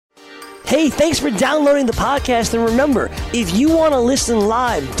Hey, thanks for downloading the podcast. And remember, if you want to listen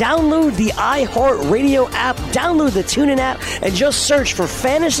live, download the iHeartRadio app, download the TuneIn app, and just search for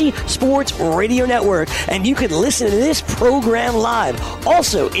Fantasy Sports Radio Network, and you can listen to this program live.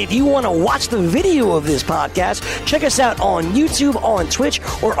 Also, if you want to watch the video of this podcast, check us out on YouTube, on Twitch,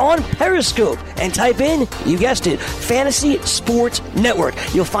 or on Periscope, and type in, you guessed it, Fantasy Sports Network.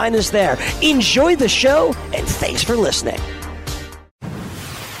 You'll find us there. Enjoy the show, and thanks for listening.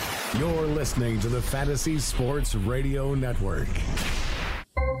 You're listening to the Fantasy Sports Radio Network.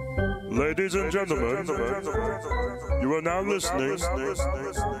 Ladies and gentlemen, you are now listening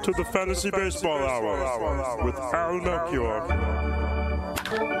to the Fantasy Baseball Hour with Al Melchior.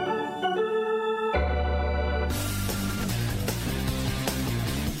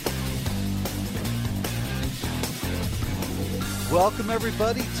 Welcome,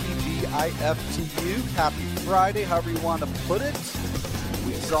 everybody. TGIF to you. Happy Friday, however you want to put it.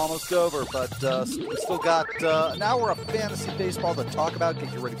 Week's almost over, but we still got an hour of fantasy baseball to talk about,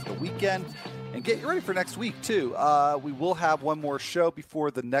 get you ready for the weekend, and get you ready for next week, too. We will have one more show before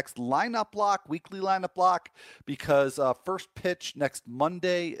the next lineup block, weekly lineup block, because first pitch next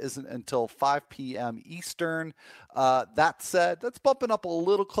Monday isn't until 5 p.m. Eastern. That said, that's bumping up a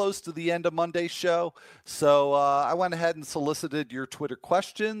little close to the end of Monday's show, so I went ahead and solicited your Twitter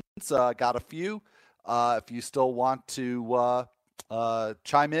questions. Got a few. If you still want to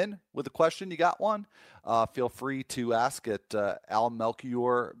chime in with a question, you got one, feel free to ask at Al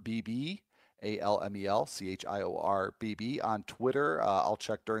Melchior BB, ALMELCHIORBB on Twitter. I'll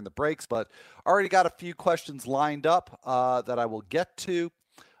check during the breaks, but already got a few questions lined up that I will get to,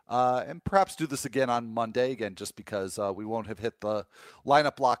 and perhaps do this again on Monday, again, just because we won't have hit the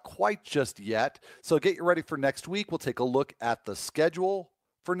lineup block quite just yet. So get you ready for next week. We'll take a look at the schedule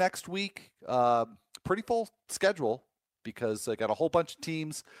for next week. Pretty full schedule, because I got a whole bunch of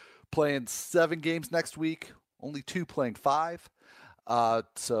teams playing 7 games next week, only 2 playing 5.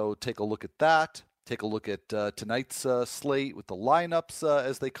 So take a look at that. Take a look at tonight's slate with the lineups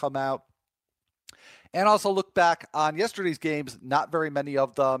as they come out. And also look back on yesterday's games, not very many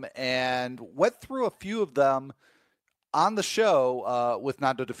of them, and went through a few of them on the show with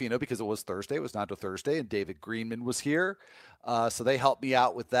Nando DeFino, because it was Thursday. It was Nando Thursday, and David Greenman was here. So they helped me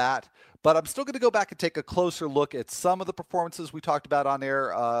out with that. But I'm still going to go back and take a closer look at some of the performances we talked about on air,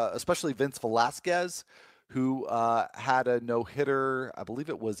 especially Vince Velasquez, who had a no-hitter, I believe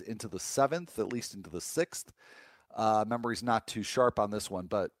it was into the 7th, at least into the 6th. Memory's not too sharp on this one,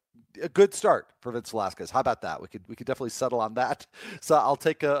 but a good start for Vince Velasquez. How about that? We could definitely settle on that. So I'll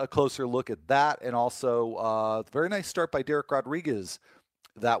take a closer look at that. And also very nice start by Derek Rodriguez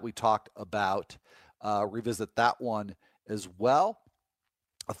that we talked about. Revisit that one as well.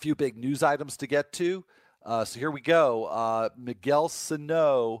 A few big news items to get to. So here we go. Miguel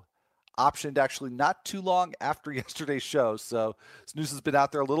Sano optioned actually not too long after yesterday's show. So this news has been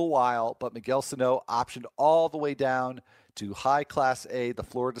out there a little while, but Miguel Sano optioned all the way down to High Class A, the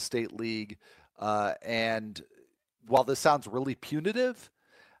Florida State League. And while this sounds really punitive,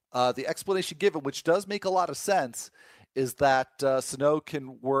 the explanation given, which does make a lot of sense, is that Sano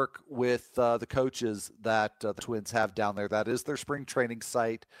can work with the coaches that the Twins have down there. That is their spring training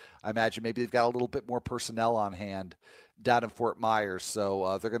site. I imagine maybe they've got a little bit more personnel on hand down in Fort Myers.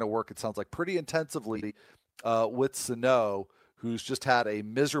 So they're going to work, it sounds like, pretty intensively with Sano, who's just had a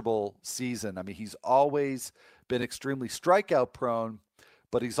miserable season. I mean, he's always been extremely strikeout prone,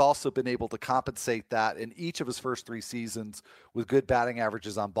 but he's also been able to compensate that in each of his first 3 seasons with good batting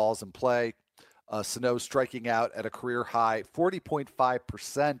averages on balls in play. Sano striking out at a career high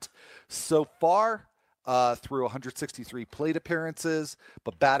 40.5% so far through 163 plate appearances,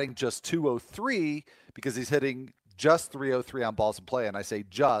 but batting just 203 because he's hitting just 303 on balls in play. And I say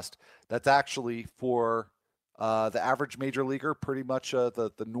just, that's actually for the average major leaguer, pretty much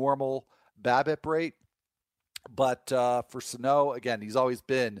the normal BABIP rate. But for Sano, again, he's always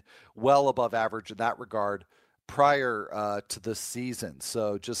been well above average in that regard prior to this season.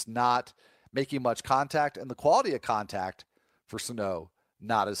 So just not making much contact, and the quality of contact for Sano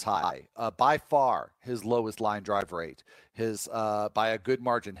not as high. By far, his lowest line drive rate, his by a good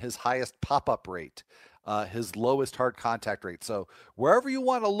margin, his highest pop-up rate, his lowest hard contact rate. So wherever you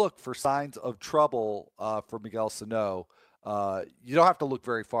want to look for signs of trouble for Miguel Sano, you don't have to look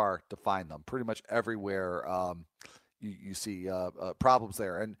very far to find them. Pretty much everywhere you see problems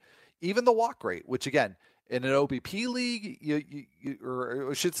there. And even the walk rate, which again, in an OBP league,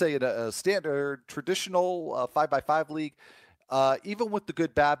 or I should say in a standard traditional 5x5 league, even with the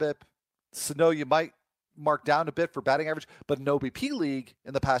good BABIP, Sano, you might mark down a bit for batting average, but in OBP league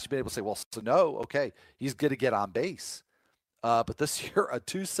in the past, you've been able to say, well, Sano, okay, he's going to get on base. But this year, a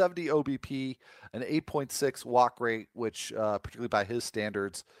 270 OBP, an 8.6 walk rate, which particularly by his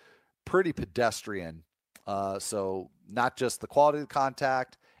standards, pretty pedestrian. So not just the quality of the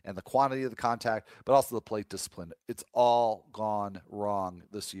contact and the quantity of the contact, but also the plate discipline. It's all gone wrong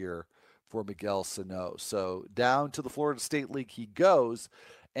this year for Miguel Sano. So down to the Florida State League he goes,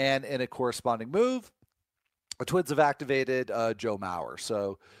 and in a corresponding move, the Twins have activated Joe Mauer.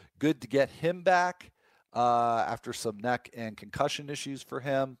 So good to get him back after some neck and concussion issues for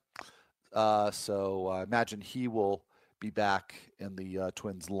him. So I imagine he will be back in the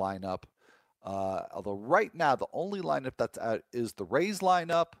Twins lineup. Although right now the only lineup that's out is the Rays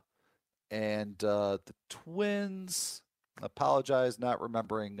lineup, and the Twins, apologize, not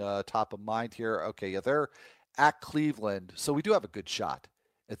remembering top of mind here. Okay, yeah, they're at Cleveland, so we do have a good shot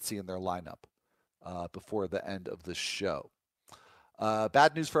at seeing their lineup before the end of the show.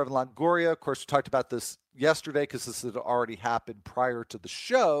 Bad news for Evan Longoria. Of course, we talked about this yesterday because this had already happened prior to the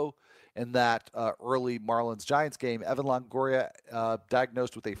show. In that early Marlins-Giants game, Evan Longoria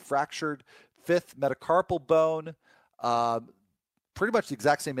diagnosed with a fractured fifth metacarpal bone. Pretty much the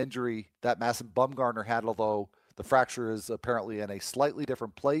exact same injury that Madison Bumgarner had, although the fracture is apparently in a slightly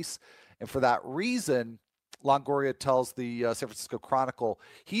different place. And for that reason, Longoria tells the San Francisco Chronicle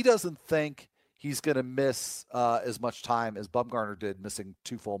he doesn't think he's going to miss as much time as Bumgarner did, missing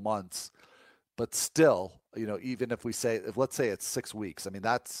 2 full months. But still, even if let's say it's 6 weeks, I mean,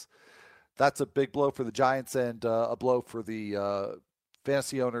 that's a big blow for the Giants and a blow for the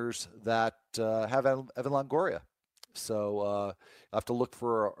fantasy owners that have Evan Longoria. So I'll have to look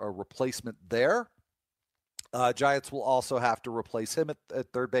for a replacement there. Giants will also have to replace him at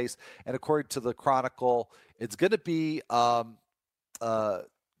third base. And according to the Chronicle, it's going to be the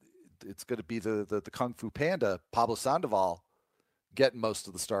Kung Fu Panda, Pablo Sandoval, getting most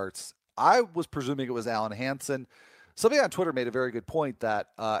of the starts. I was presuming it was Alan Hansen. Somebody on Twitter made a very good point that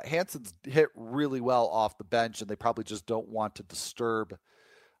Hansen's hit really well off the bench, and they probably just don't want to disturb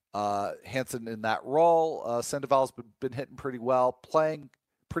Hansen in that role. Sandoval's been hitting pretty well, playing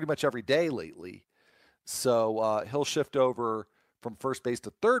pretty much every day lately. So he'll shift over from first base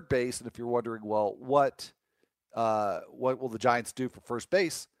to third base. And if you're wondering, well, what will the Giants do for first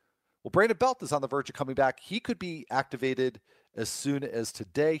base? Well, Brandon Belt is on the verge of coming back. He could be activated as soon as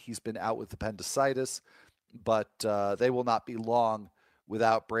today. He's been out with appendicitis, but they will not be long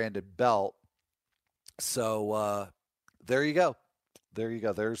without Brandon Belt. So there you go.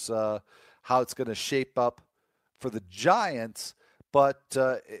 There's how it's going to shape up for the Giants. But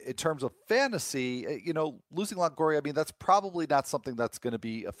in terms of fantasy, losing Longoria, I mean, that's probably not something that's going to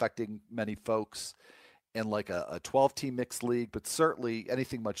be affecting many folks in like a 12-team mixed league, but certainly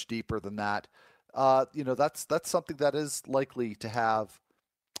anything much deeper than that. That's something that is likely to have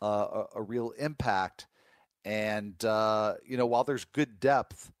a real impact. And, while there's good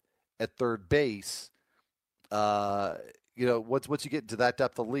depth at third base, once you get into that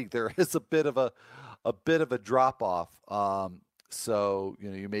depth of the league, there is a bit of a drop off. So,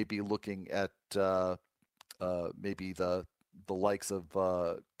 you may be looking at maybe the likes of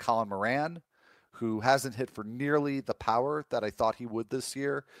Colin Moran, who hasn't hit for nearly the power that I thought he would this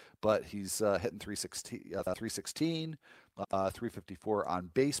year, but he's hitting 316, 354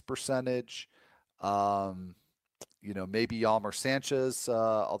 on base percentage. Maybe Yalmer Sanchez,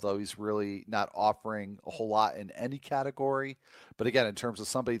 although he's really not offering a whole lot in any category. But again, in terms of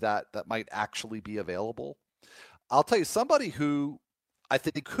somebody that might actually be available, I'll tell you somebody who I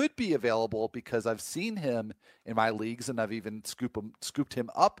think could be available because I've seen him in my leagues and I've even scooped him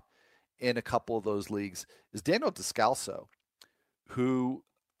up in a couple of those leagues is Daniel Descalso, who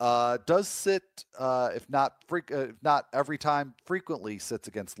does sit, if not every time, frequently sits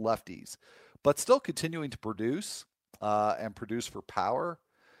against lefties, but still continuing to produce and produce for power.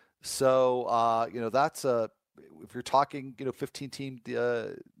 So, that's if you're talking, 15-team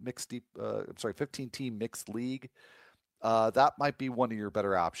mixed league, that might be one of your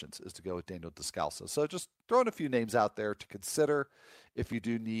better options is to go with Daniel Descalso. So just throwing a few names out there to consider if you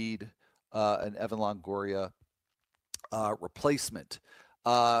do need an Evan Longoria replacement.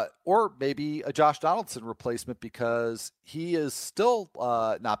 Or maybe a Josh Donaldson replacement because he is still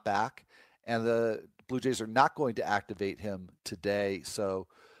not back and the Blue Jays are not going to activate him today. So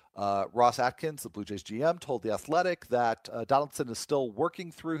Ross Atkins, the Blue Jays GM, told The Athletic that Donaldson is still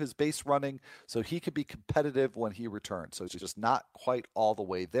working through his base running so he could be competitive when he returns. So he's just not quite all the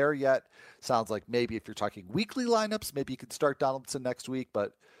way there yet. Sounds like maybe if you're talking weekly lineups, maybe you could start Donaldson next week.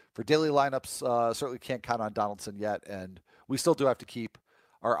 But for daily lineups, certainly can't count on Donaldson yet. And we still do have to keep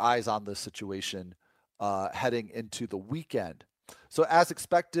our eyes on this situation heading into the weekend. So as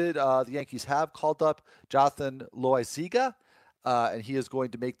expected, the Yankees have called up Jonathan Loaiziga. and he is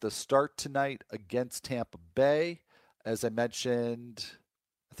going to make the start tonight against Tampa Bay. As I mentioned,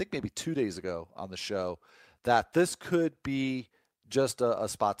 I think maybe 2 days ago on the show, that this could be just a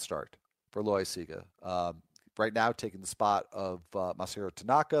spot start for Loaiziga. Right now, taking the spot of Masahiro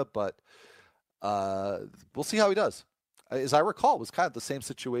Tanaka, but we'll see how he does. As I recall, it was kind of the same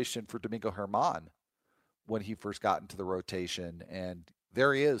situation for Domingo Germán when he first got into the rotation, and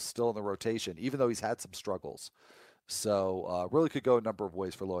there he is still in the rotation, even though he's had some struggles. So really could go a number of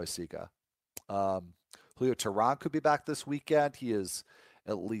ways for Loaiziga. Julio Teheran could be back this weekend. He is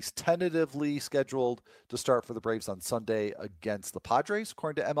at least tentatively scheduled to start for the Braves on Sunday against the Padres,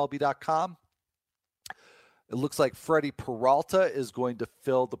 according to MLB.com. It looks like Freddie Peralta is going to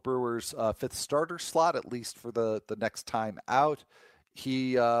fill the Brewers' fifth starter slot, at least for the next time out.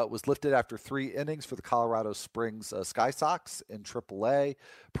 He was lifted after 3 innings for the Colorado Springs Sky Sox in AAA.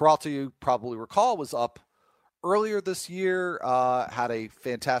 Peralta, you probably recall, was up earlier this year, had a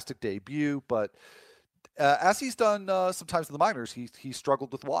fantastic debut, but as he's done sometimes in the minors, he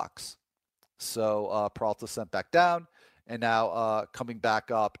struggled with walks. So Peralta sent back down, and now coming back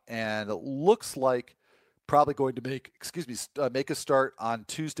up, and it looks like probably going to make a start on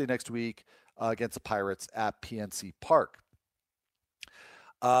Tuesday next week against the Pirates at PNC Park.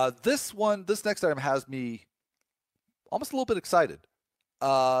 This next item has me almost a little bit excited.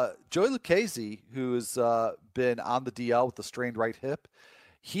 Joey Lucchesi, who has been on the DL with a strained right hip,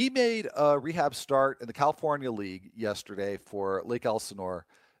 he made a rehab start in the California League yesterday for Lake Elsinore.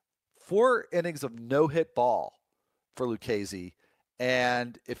 4 innings of no-hit ball for Lucchesi.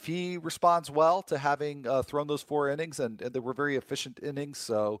 And if he responds well to having thrown those 4 innings, and they were very efficient innings,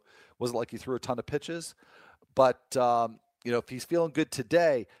 so it wasn't like he threw a ton of pitches. But, if he's feeling good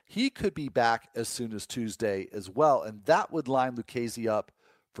today, he could be back as soon as Tuesday as well. And that would line Lucchesi up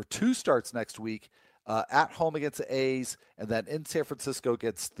for 2 starts next week, at home against the A's, and then in San Francisco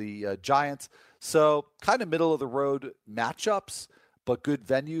against the Giants. So kind of middle-of-the-road matchups, but good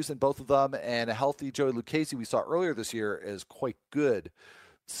venues in both of them. And a healthy Joey Lucchesi we saw earlier this year is quite good.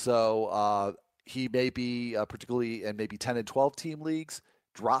 So he may be, particularly in maybe 10 and 12 team leagues,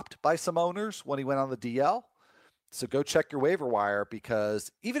 dropped by some owners when he went on the DL. So go check your waiver wire,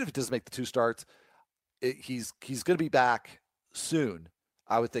 because even if it doesn't make the 2 starts, he's going to be back soon.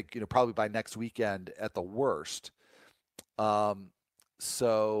 I would think, probably by next weekend at the worst.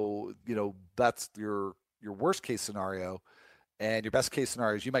 So, that's your worst case scenario. And your best case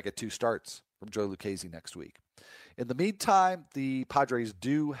scenario is you might get 2 starts from Joe Lucchesi next week. In the meantime, the Padres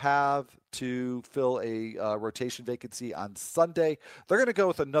do have to fill a rotation vacancy on Sunday. They're going to go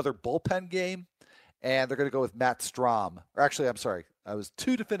with another bullpen game, and they're going to go with Matt Strahm. Or actually, I'm sorry, I was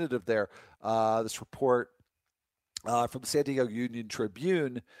too definitive there. This report from the San Diego Union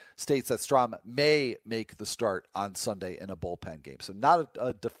Tribune states that Strahm may make the start on Sunday in a bullpen game. So not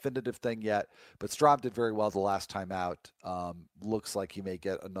a definitive thing yet, but Strahm did very well the last time out. Looks like he may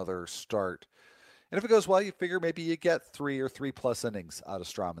get another start. And if it goes well, you figure maybe you get 3 or 3+ innings out of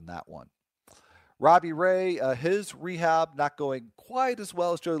Strahm in that one. Robbie Ray, his rehab not going quite as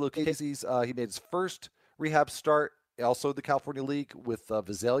well as Joey Lucchesi's. He made his first rehab start, also the California League, with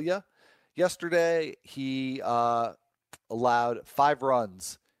Visalia. Yesterday, he allowed 5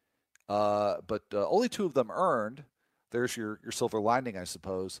 runs, but only 2 of them earned. There's your silver lining, I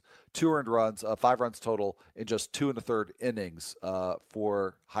suppose. 2 earned runs, 5 runs total in just 2 1/3 innings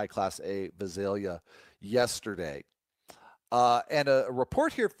for High Class A Visalia yesterday. And a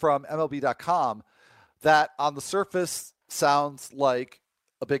report here from MLB.com that on the surface sounds like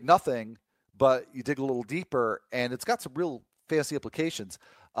a big nothing, but you dig a little deeper, and it's got some real fancy implications.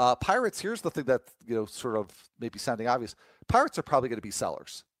 Pirates, here's the thing that, sort of maybe sounding obvious. Pirates are probably going to be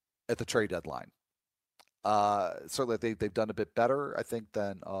sellers at the trade deadline. Certainly they've done a bit better, I think,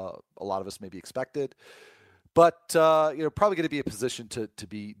 than a lot of us maybe expected. But, probably going to be a position to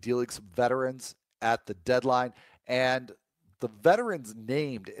be dealing some veterans at the deadline. And the veterans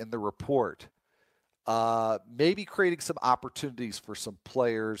named in the report maybe creating some opportunities for some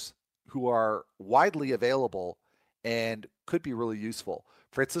players who are widely available and could be really useful.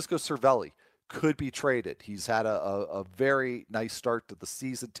 Francisco Cervelli could be traded. He's had a very nice start to the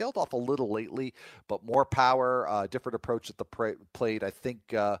season, tailed off a little lately, but more power, different approach at the plate. I think,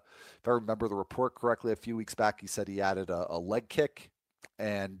 if I remember the report correctly, a few weeks back, he said he added a leg kick,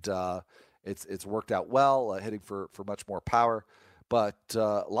 and it's worked out well, hitting for much more power. But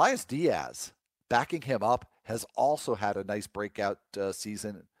Elias Diaz, backing him up, has also had a nice breakout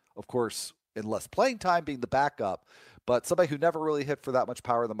season, of course, in less playing time being the backup, but somebody who never really hit for that much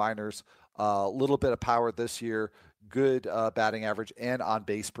power in the minors. A little bit of power this year, good batting average and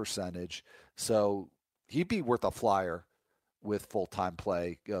on-base percentage. So he'd be worth a flyer with full-time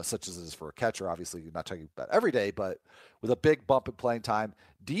play, such as it is for a catcher. Obviously, you're not talking about every day, but with a big bump in playing time,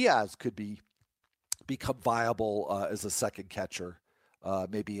 Diaz could become viable as a second catcher,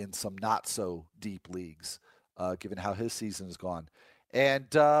 maybe in some not so deep leagues, given how his season has gone. And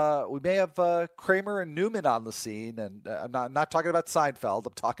we may have Kramer and Newman on the scene. And I'm not talking about Seinfeld.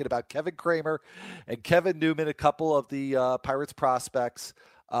 I'm talking about Kevin Kramer and Kevin Newman, a couple of the Pirates prospects,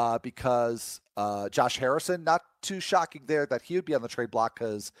 because Josh Harrison, not too shocking there that he would be on the trade block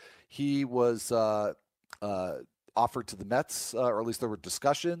because he was offered to the Mets, or at least there were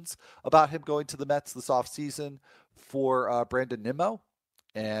discussions about him going to the Mets this offseason for Brandon Nimmo.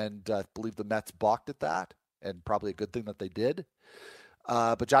 And I believe the Mets balked at that, and probably a good thing that they did.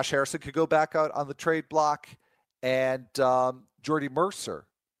 But Josh Harrison could go back out on the trade block, and Jordy Mercer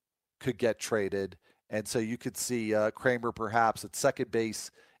could get traded. And so you could see Kramer perhaps at second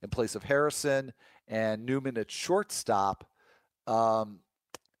base in place of Harrison, and Newman at shortstop. Newman's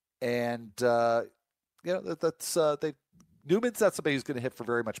not somebody who's going to hit for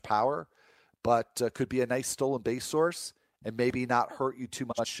very much power, but could be a nice stolen base source and maybe not hurt you too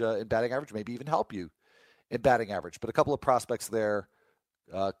much in batting average, maybe even help you in batting average. But a couple of prospects there,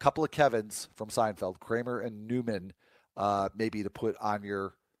 a couple of Kevins from Seinfeld, Kramer and Newman, maybe to put on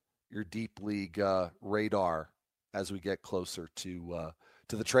your deep league radar as we get closer to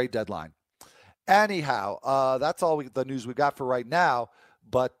the trade deadline. Anyhow, that's all the news we got for right now,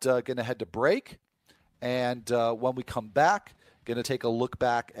 but going to head to break. And when we come back, going to take a look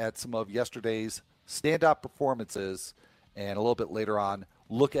back at some of yesterday's standout performances, and a little bit later on,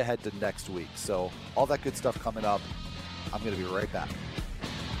 look ahead to next week. So all that good stuff coming up. I'm going to be right back.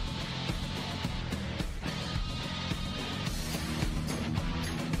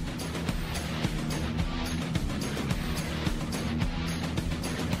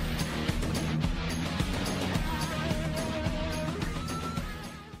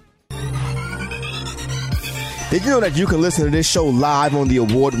 Did you know that you can listen to this show live on the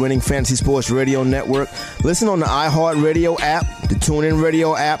award-winning Fantasy Sports Radio Network? Listen on the iHeartRadio app, the TuneIn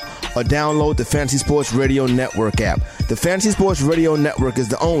Radio app, or download the Fantasy Sports Radio Network app. The Fantasy Sports Radio Network is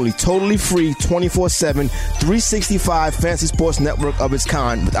the only totally free 24/7, 365 Fantasy Sports Network of its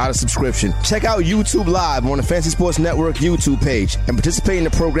kind without a subscription. Check out YouTube Live on the Fantasy Sports Network YouTube page and participate in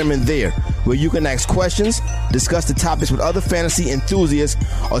the programming there, where you can ask questions, discuss the topics with other fantasy enthusiasts,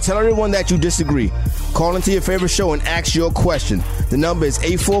 or tell everyone that you disagree. Call into your favorite show and ask your question. The number is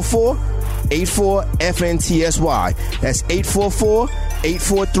 844-84-FNTSY. That's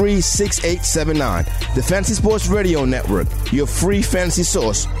 844-843-6879. The Fantasy Sports Radio Network, your free fantasy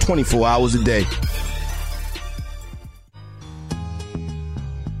source 24 hours a day.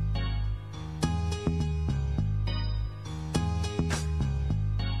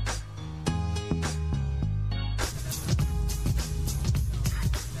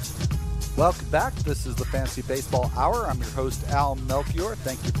 Welcome back. This is the Fantasy Baseball Hour. I'm your host, Al Melchior.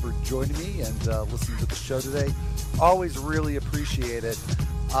 Thank you for joining me and listening to the show today. Always really appreciate it.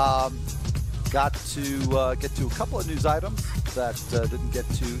 Got to get to a couple of news items that didn't get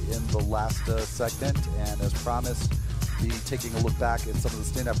to in the last segment. And as promised, be taking a look back at some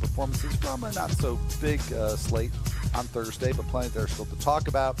of the standout performances from a not-so-big slate on Thursday, but plenty there still to talk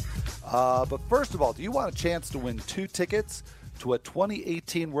about. But first of all, do you want a chance to win 2 tickets to a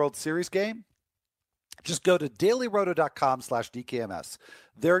 2018 World Series game? Just go to dailyroto.com/DKMS.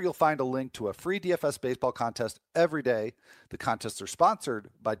 There you'll find a link to a free DFS baseball contest every day. The contests are sponsored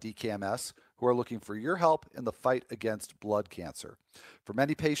by DKMS, who are looking for your help in the fight against blood cancer. For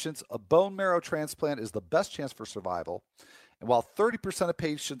many patients, a bone marrow transplant is the best chance for survival. And while 30% of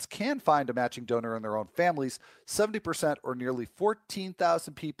patients can find a matching donor in their own families, 70%, or nearly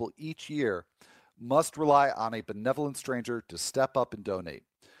 14,000 people each year, must rely on a benevolent stranger to step up and donate.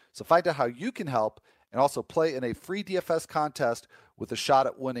 So find out how you can help and also play in a free DFS contest with a shot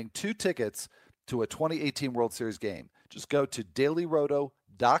at winning 2 tickets to a 2018 World Series game. Just go to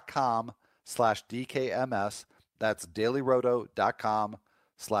dailyroto.com/DKMS. That's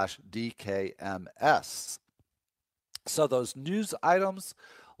dailyroto.com/DKMS. So those news items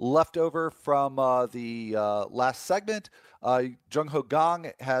left over from the last segment. Jung Ho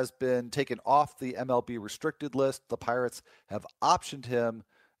Kang has been taken off the MLB restricted list. The Pirates have optioned him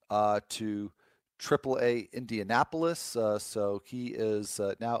to AAA Indianapolis. So he is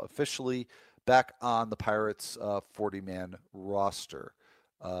now officially back on the Pirates 40-man roster.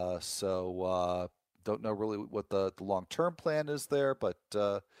 Don't know really what the long-term plan is there, but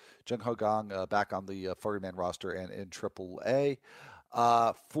Jung Ho Kang back on the 40-man roster and in AAA.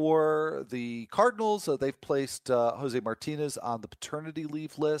 For the Cardinals, they've placed Jose Martinez on the paternity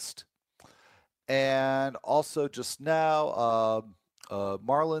leave list. And also just now,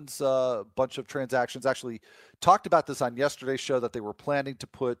 Marlins bunch of transactions. Actually talked about this on yesterday's show that they were planning to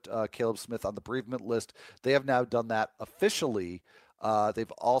put Caleb Smith on the bereavement list. They have now done that officially.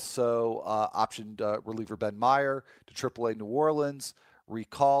 They've also optioned reliever Ben Meyer to AAA New Orleans,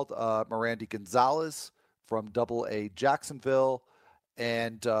 recalled Mirandy Gonzalez from AA Jacksonville,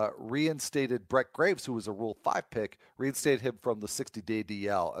 and reinstated Brett Graves, who was a Rule 5 pick, reinstated him from the 60-day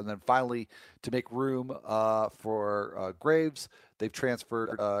DL. And then finally, to make room for Graves, they've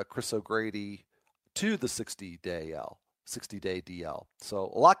transferred Chris O'Grady to the 60-day DL.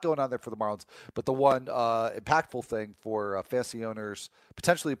 So a lot going on there for the Marlins. But the one impactful thing for fantasy owners,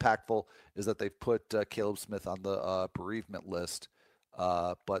 potentially impactful, is that they've put Caleb Smith on the bereavement list.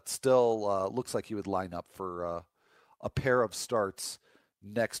 But still looks like he would line up for a pair of starts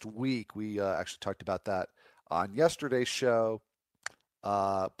next week. We actually talked about that on yesterday's show.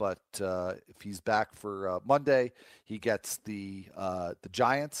 But if he's back for Monday, he gets the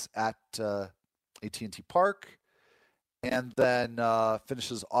Giants at AT&T Park, and then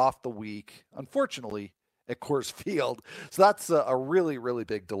finishes off the week, unfortunately, at Coors Field. So that's a really, really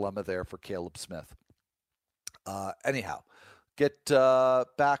big dilemma there for Caleb Smith. Anyhow, get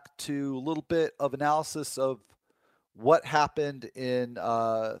back to a little bit of analysis of what happened in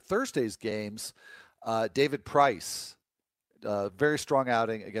Thursday's games. David Price, very strong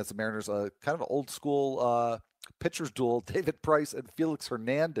outing against the Mariners, kind of an old school pitcher's duel, David Price and Felix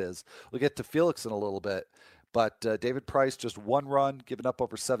Hernandez. We'll get to Felix in a little bit, but David Price, just 1 run, given up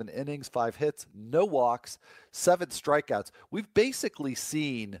over 7 innings, 5 hits, no walks, 7 strikeouts. We've basically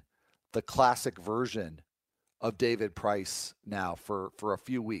seen the classic version of David Price now for a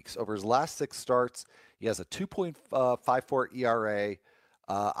few weeks. Over his last 6 starts, he has a 2.54 ERA.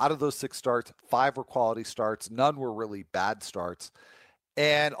 Out of those 6 starts, 5 were quality starts. None were really bad starts.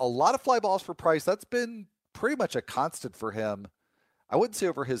 And a lot of fly balls for Price. That's been pretty much a constant for him. I wouldn't say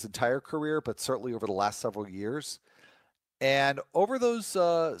over his entire career, but certainly over the last several years. And over those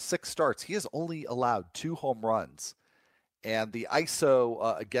 6 starts, he has only allowed 2 home runs. And the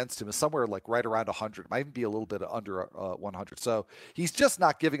ISO against him is somewhere like right around 100. It might even be a little bit under 100. So he's just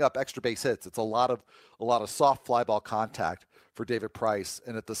not giving up extra base hits. It's a lot of soft fly ball contact for David Price,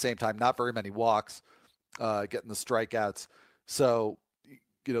 and at the same time, not very many walks, getting the strikeouts. So,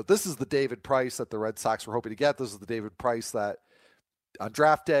 this is the David Price that the Red Sox were hoping to get. This is the David Price that on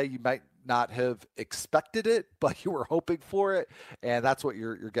draft day you might not have expected it, but you were hoping for it, and that's what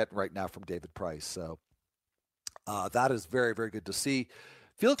you're getting right now from David Price. So. That is very, very good to see.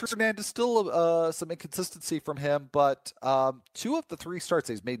 Felix Hernandez, still some inconsistency from him, but 2 of the 3 starts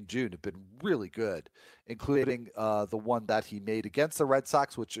he's made in June have been really good, including the one that he made against the Red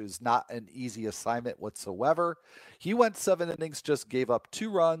Sox, which is not an easy assignment whatsoever. He went 7 innings, just gave up 2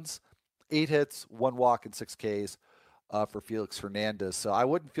 runs, 8 hits, 1 walk, and 6 Ks for Felix Hernandez. So I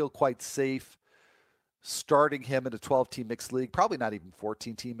wouldn't feel quite safe starting him in a 12-team mixed league, probably not even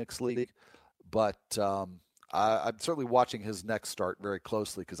 14-team mixed league, but I'm certainly watching his next start very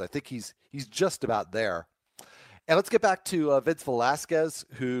closely because I think he's just about there. And let's get back to Vince Velasquez,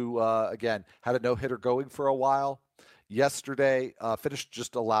 who, again, had a no-hitter going for a while. Yesterday, finished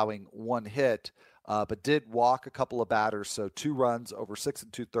just allowing 1 hit, but did walk a couple of batters, so 2 runs over 6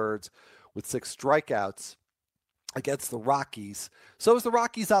 2/3 with 6 strikeouts against the Rockies. So is the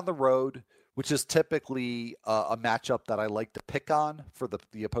Rockies on the road, which is typically a matchup that I like to pick on for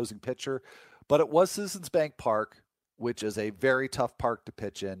the opposing pitcher. But it was Citizens Bank Park, which is a very tough park to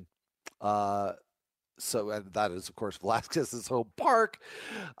pitch in. And that is, of course, Velasquez's home park.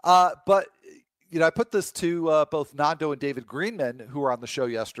 But, I put this to both Nando and David Greenman, who were on the show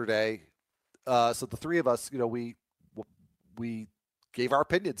yesterday. So the 3 of us, we gave our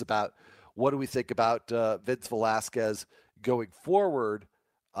opinions about what do we think about Vince Velasquez going forward.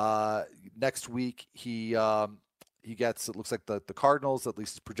 Next week, he gets, it looks like the Cardinals, at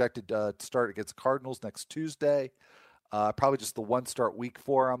least projected to start against the Cardinals next Tuesday. Probably just the 1 start week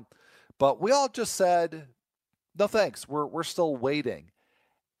for him. But we all just said, no thanks, we're still waiting.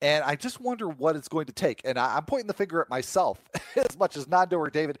 And I just wonder what it's going to take. And I'm pointing the finger at myself as much as Nando or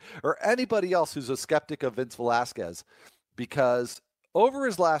David or anybody else who's a skeptic of Vince Velasquez. Because over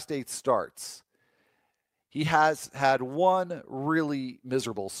his last 8 starts, he has had 1 really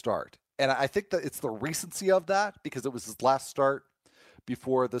miserable start. And I think that it's the recency of that because it was his last start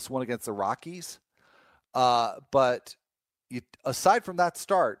before this one against the Rockies. But aside from that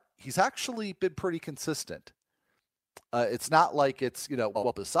start, he's actually been pretty consistent. It's not like it's,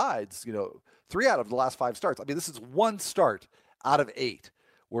 besides, 3 out of the last 5 starts. I mean, this is 1 start out of 8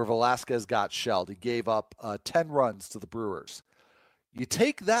 where Velasquez got shelled. He gave up 10 runs to the Brewers. You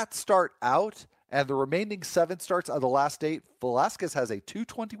take that start out, And the remaining 7 starts on the last 8, Velasquez has a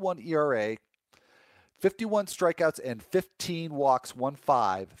 2.21 ERA, 51 strikeouts and 15 walks,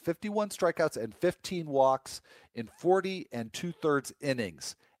 1.5. 51 strikeouts and 15 walks in 40 2/3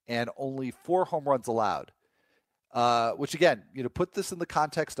 innings, and only 4 home runs allowed. Which again, put this in the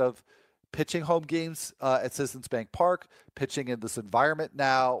context of pitching home games at Citizens Bank Park, pitching in this environment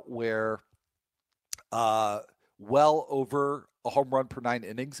now where well over a home run per 9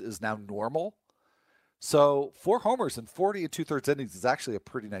 innings is now normal. So 4 homers in 40 2/3 innings is actually a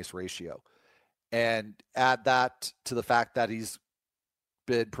pretty nice ratio. And add that to the fact that he's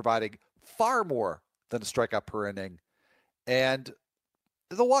been providing far more than a strikeout per inning. And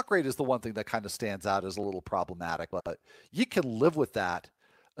the walk rate is the one thing that kind of stands out as a little problematic, but you can live with that,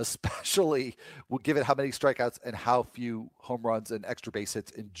 especially given how many strikeouts and how few home runs and extra base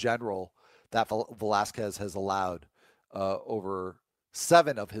hits in general that Velasquez has allowed over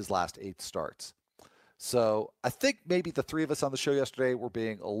 7 of his last 8 starts. So I think maybe the 3 of us on the show yesterday were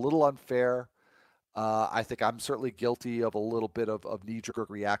being a little unfair. I think I'm certainly guilty of a little bit of knee-jerk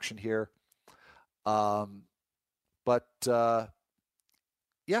reaction here. But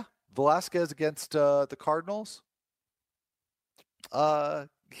Velasquez against the Cardinals.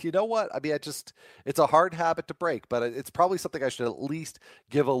 You know what? I mean, it's a hard habit to break, but it's probably something I should at least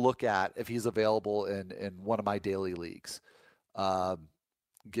give a look at if he's available in one of my daily leagues,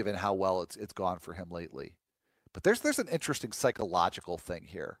 given how well it's gone for him lately. But there's an interesting psychological thing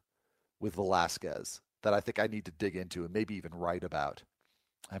here with Velasquez that I think I need to dig into and maybe even write about.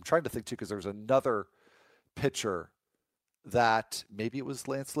 I'm trying to think too, because there's another pitcher that maybe it was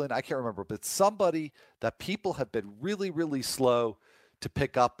Lance Lynn, I can't remember, but somebody that people have been really, really slow to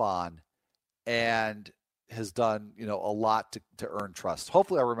pick up on and has done, a lot to earn trust.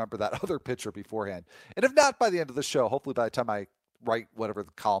 Hopefully I remember that other pitcher beforehand. And if not by the end of the show, hopefully by the time I write whatever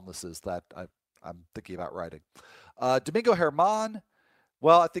the column this is that I'm thinking about writing. Domingo Germán.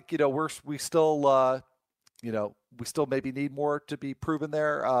 Well, I think, we still maybe need more to be proven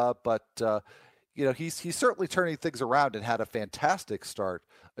there. But he's certainly turning things around and had a fantastic start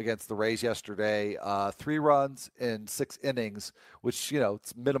against the Rays yesterday. 3 runs in 6 innings, which,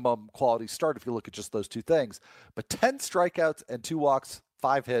 it's minimum quality start if you look at just those 2 things. But 10 strikeouts and 2 walks,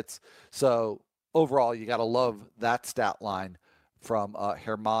 5 hits. So overall, you got to love that stat line from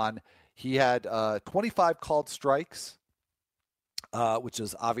Germán. He had 25 called strikes, which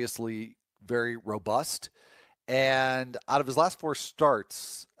is obviously very robust. And out of his last 4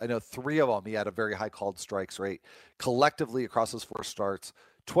 starts, I know 3 of them, he had a very high called strikes rate. Collectively across those 4 starts,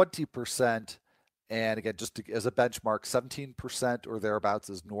 20%. And again, as a benchmark, 17% or thereabouts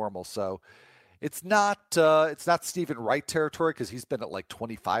is normal. So it's not Stephen Wright territory, because he's been at like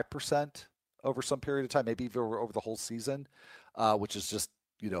 25% over some period of time, maybe even over the whole season, which is just,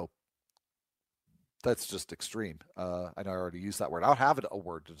 that's just extreme. I know I already used that word. I don't have a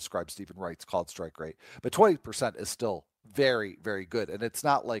word to describe Stephen Wright's called strike rate, but 20% is still very, very good. And it's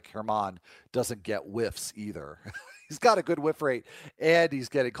not like Germán doesn't get whiffs either. He's got a good whiff rate, and he's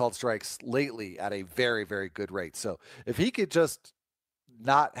getting called strikes lately at a very, very good rate. So if he could just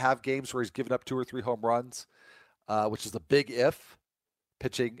not have games where he's given up 2 or 3 home runs, which is a big if,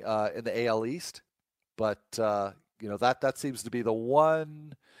 pitching in the AL East, but that seems to be the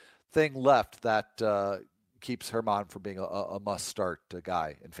one thing left that keeps Germán from being a must-start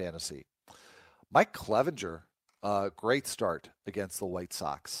guy in fantasy. Mike Clevinger, great start against the White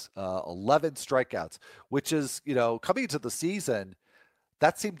Sox. 11 strikeouts, which is, coming into the season,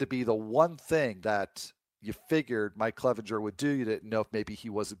 that seemed to be the one thing that you figured Mike Clevinger would do. You didn't know if maybe he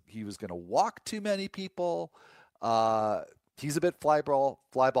was going to walk too many people. He's a bit fly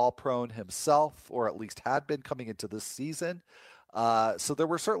ball prone himself, or at least had been coming into this season. So there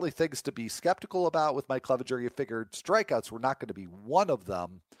were certainly things to be skeptical about with Mike Clevinger. You figured strikeouts were not going to be one of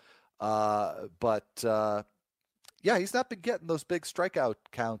them. But he's not been getting those big strikeout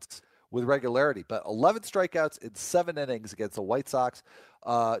counts with regularity. But 11 strikeouts in 7 innings against the White Sox.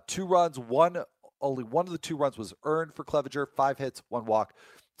 2 runs, only one of the 2 runs was earned for Clevinger. 5 hits, 1 walk.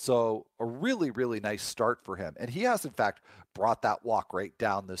 So a really, really nice start for him. And he has, in fact, brought that walk rate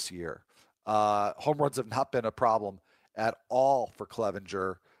down this year. Home runs have not been a problem at all for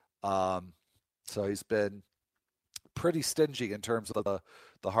Clevinger. So he's been pretty stingy in terms of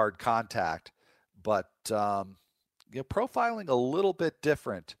the hard contact. But, profiling a little bit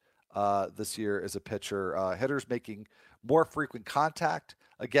different this year as a pitcher. Hitters making more frequent contact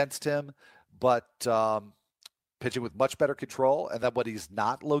against him, but pitching with much better control. And then when he's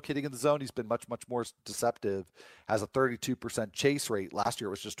not locating in the zone, he's been much, much more deceptive. Has a 32% chase rate. Last year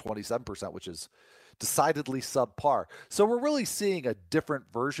it was just 27%, which is decidedly subpar. So we're really seeing a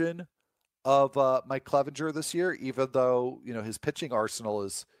different version of Mike Clevenger this year, even though, his pitching arsenal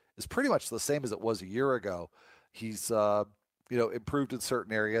is pretty much the same as it was a year ago. He's, improved in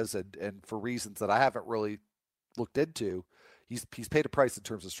certain areas and for reasons that I haven't really looked into. He's paid a price in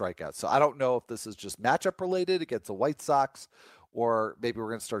terms of strikeouts. So I don't know if this is just matchup related against the White Sox, or maybe we're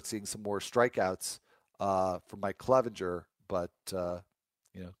going to start seeing some more strikeouts from Mike Clevenger. But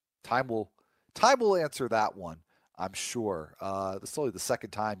time will answer that one, I'm sure. This is only the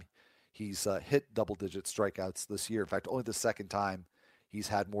second time he's hit double-digit strikeouts this year. In fact, only the second time he's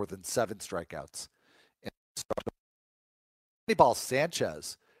had more than 7 strikeouts. Anibal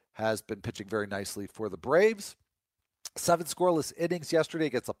Sanchez has been pitching very nicely for the Braves. 7 scoreless innings yesterday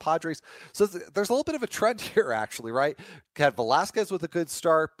against the Padres. So there's a little bit of a trend here, actually, right? Had Velasquez with a good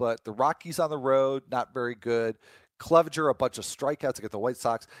start, but the Rockies on the road, not very good. Clevenger, a bunch of strikeouts against the White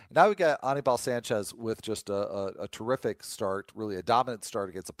Sox. And now we got Anibal Sanchez with just a terrific start, really a dominant start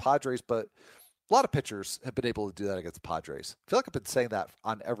against the Padres. But a lot of pitchers have been able to do that against the Padres. I feel like I've been saying that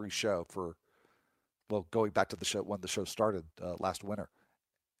on every show going back to the show when the show started last winter.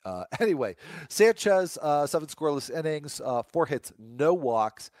 Anyway, Sanchez, 7 scoreless innings, 4 hits, no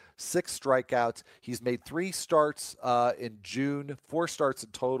walks, 6 strikeouts. He's made 3 starts in June, 4 starts in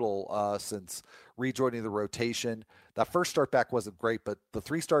total since rejoining the rotation. That first start back wasn't great, but the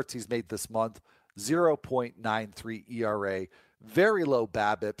 3 starts he's made this month, 0.93 ERA, very low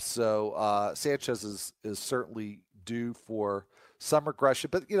BABIP. So Sanchez is certainly due for some regression.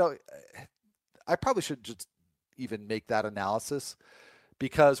 But, I probably should just even make that analysis,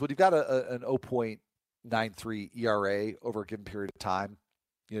 because when you've got an 0.93 ERA over a given period of time,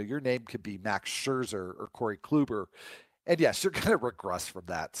 your name could be Max Scherzer or Corey Kluber. And yes, you're going to regress from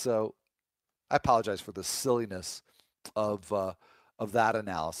that. So I apologize for the silliness of that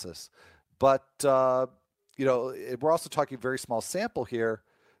analysis. But, we're also talking very small sample here.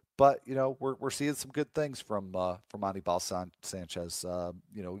 But, we're seeing some good things from Anibal Sanchez.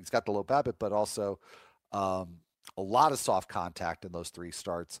 He's got the low BABIP, but also a lot of soft contact in those 3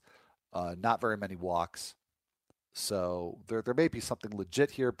 starts. Not very many walks. So there may be something legit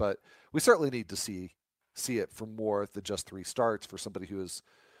here, but we certainly need to see it for more than just 3 starts for somebody who has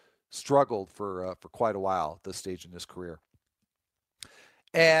struggled for quite a while at this stage in his career.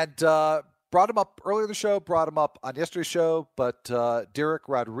 And brought him up earlier in the show, brought him up on yesterday's show, but Derek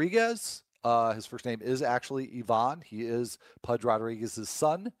Rodriguez, his first name is actually Ivan. He is Pudge Rodriguez's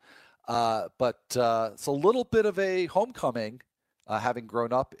son. But it's a little bit of a homecoming, having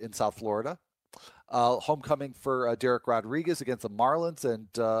grown up in South Florida. Homecoming for Derek Rodriguez against the Marlins, and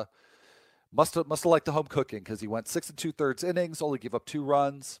must have liked the home cooking, because he went 6 2/3 innings, only gave up 2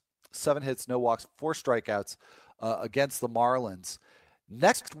 runs, 7 hits, no walks, 4 strikeouts against the Marlins.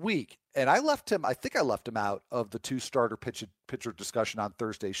 Next week, and I think I left him out of the 2 starter pitcher discussion on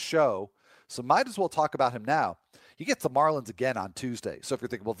Thursday's show, so might as well talk about him now. He gets the Marlins again on Tuesday. So if you're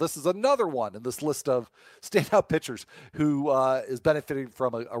thinking, well, this is another one in this list of standout pitchers who is benefiting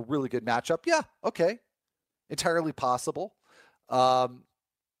from a really good matchup, yeah, okay, entirely possible.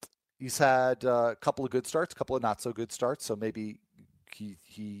 He's had a couple of good starts, a couple of not so good starts, so maybe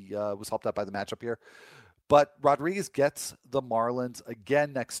he was helped out by the matchup here. But Rodriguez gets the Marlins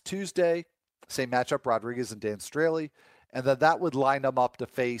again next Tuesday. Same matchup, Rodriguez and Dan Straley. And then that would line them up to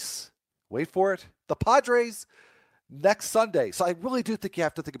face, wait for it, the Padres next Sunday. So I really do think you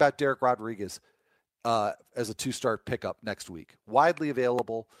have to think about Derek Rodriguez as a 2-start pickup next week. Widely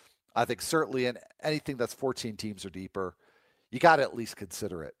available. I think certainly in anything that's 14 teams or deeper, you got to at least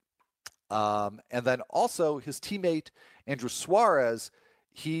consider it. And then also his teammate, Andrew Suarez,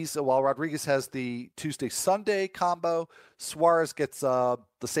 while Rodriguez has the Tuesday-Sunday combo, Suarez gets the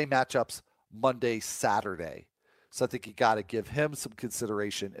same matchups Monday-Saturday. So I think you got to give him some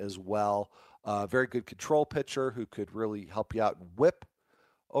consideration as well. Very good control pitcher who could really help you out and whip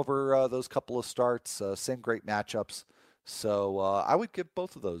over those couple of starts. Same great matchups. So I would give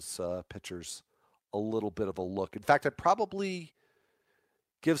both of those pitchers a little bit of a look. In fact, I'd probably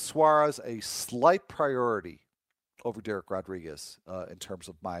give Suarez a slight priority over Derek Rodriguez in terms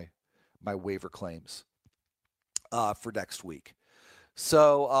of my waiver claims for next week.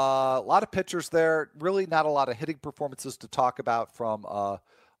 So a lot of pitchers there. Really not a lot of hitting performances to talk about from a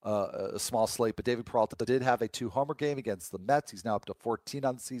small slate. But David Peralta did have a 2-homer game against the Mets. He's now up to 14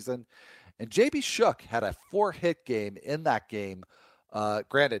 on the season. And J.B. Shook had a 4-hit game in that game.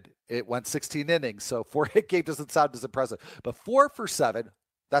 Granted, it went 16 innings, so 4-hit game doesn't sound as impressive. But 4 for 7,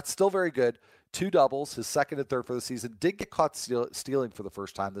 that's still very good. 2 doubles, his second and third for the season. Did get caught stealing for the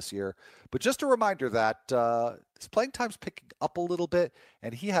first time this year. But just a reminder that his playing time's picking up a little bit,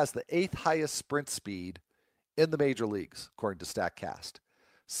 and he has the 8th highest sprint speed in the major leagues, according to StatCast.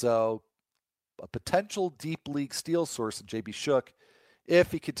 So a potential deep league steal source in J.B. Shook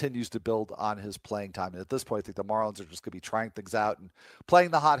if he continues to build on his playing time. And at this point, I think the Marlins are just going to be trying things out and playing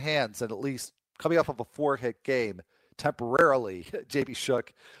the hot hands, and at least coming off of a 4-hit game temporarily, J.B.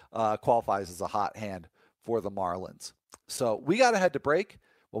 Shook qualifies as a hot hand for the Marlins. So we got to head to break.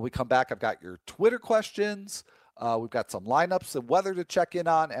 When we come back, I've got your Twitter questions. We've got some lineups and weather to check in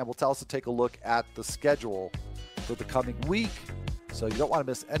on, and we'll also take a look at the schedule for the coming week. So you don't want to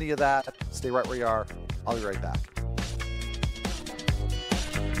miss any of that. Stay right where you are. I'll be right back.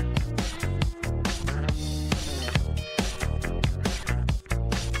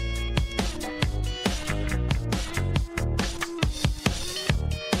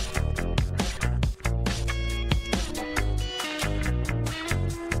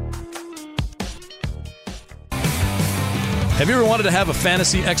 Have you ever wanted to have a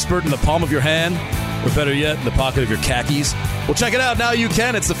fantasy expert in the palm of your hand? Or better yet, in the pocket of your khakis? Well, check it out. Now you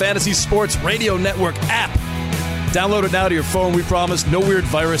can. It's the Fantasy Sports Radio Network app. Download it now to your phone, we promise. No weird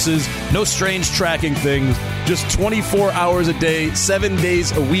viruses, no strange tracking things. Just 24 hours a day, 7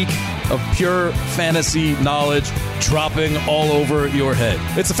 days a week of pure fantasy knowledge dropping all over your head.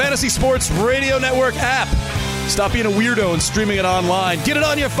 It's the Fantasy Sports Radio Network app. Stop being a weirdo and streaming it online. Get it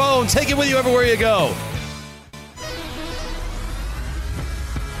on your phone. Take it with you everywhere you go.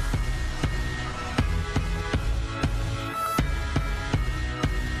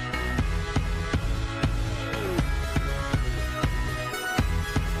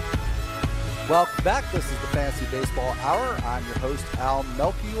 Welcome back. This is the Fantasy Baseball Hour. I'm your host, Al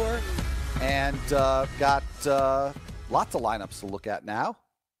Melchior, and got lots of lineups to look at now.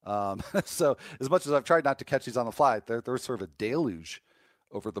 So as much as I've tried not to catch these on the fly, there was sort of a deluge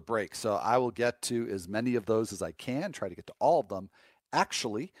over the break. So I will get to as many of those as I can, try to get to all of them.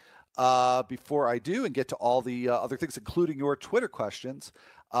 Actually, before I do and get to all the other things, including your Twitter questions,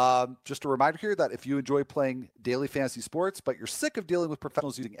 just a reminder here that if you enjoy playing daily fantasy sports, but you're sick of dealing with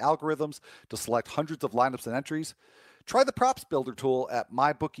professionals using algorithms to select hundreds of lineups and entries, try the Props Builder tool at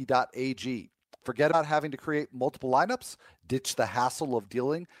mybookie.ag. Forget about having to create multiple lineups, ditch the hassle of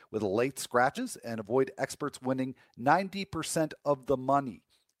dealing with late scratches, and avoid experts winning 90% of the money.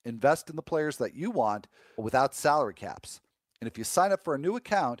 Invest in the players that you want without salary caps. And if you sign up for a new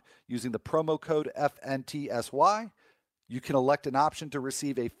account using the promo code FNTSY, you can elect an option to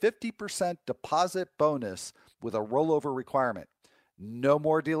receive a 50% deposit bonus with a rollover requirement. No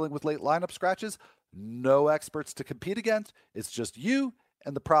more dealing with late lineup scratches, no experts to compete against. It's just you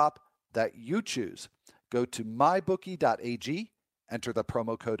and the prop that you choose. Go to mybookie.ag, enter the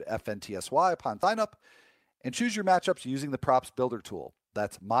promo code FNTSY upon sign-up, and choose your matchups using the Props Builder tool.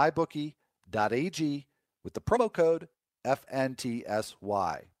 That's mybookie.ag with the promo code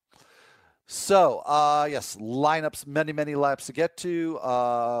FNTSY. So, yes, lineups, many lineups to get to,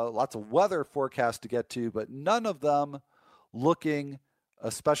 lots of weather forecasts to get to, but none of them looking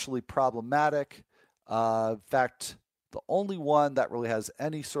especially problematic. In fact, the only one that really has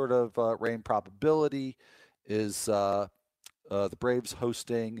any sort of rain probability is the Braves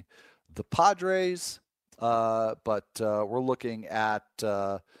hosting the Padres, but we're looking at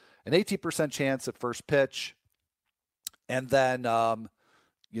an 18% chance at first pitch, and then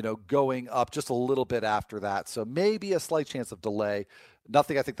going up just a little bit after that. So maybe a slight chance of delay.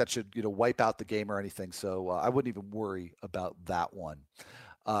 Nothing I think that should, wipe out the game or anything. So I wouldn't even worry about that one.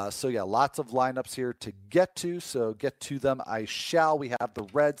 So yeah, lots of lineups here to get to. So get to them I shall. We have the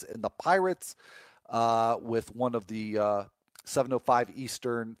Reds and the Pirates with one of the 7:05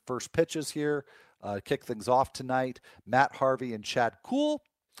 Eastern first pitches here. Kick things off tonight. Matt Harvey and Chad Kuhl.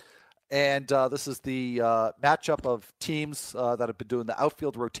 And this is the matchup of teams that have been doing the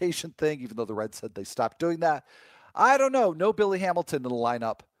outfield rotation thing, even though the Reds said they stopped doing that. I don't know. No Billy Hamilton in the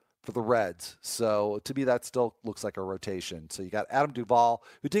lineup for the Reds. So to me, that still looks like a rotation. So you got Adam Duvall,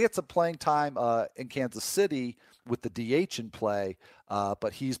 who did get some playing time in Kansas City with the DH in play,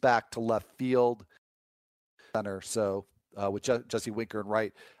 but he's back to left field center. So with Jesse Winker and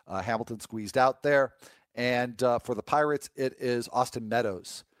right, Hamilton squeezed out there. And for the Pirates, it is Austin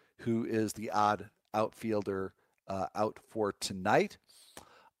Meadows, who is the odd outfielder out for tonight.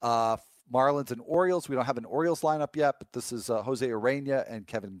 Marlins and Orioles. We don't have an Orioles lineup yet, but this is Jose Urena and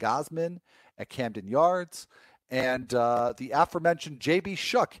Kevin Gausman at Camden Yards. And the aforementioned J.B.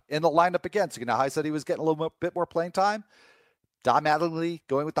 Shook in the lineup again. So, how I said he was getting a little bit more playing time. Don Mattingly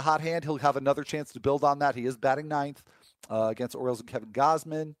going with the hot hand. He'll have another chance to build on that. He is batting ninth against Orioles and Kevin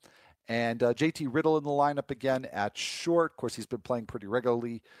Gausman. And JT Riddle in the lineup again at short. Of course, he's been playing pretty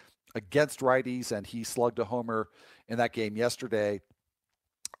regularly against righties, and he slugged a homer in that game yesterday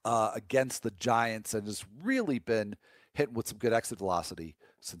against the Giants and has really been hitting with some good exit velocity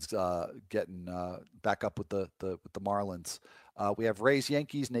since getting back up with the Marlins. We have Rays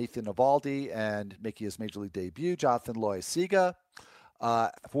Yankees, Nathan Eovaldi, and making his major league debut, Jonathan Loaisiga.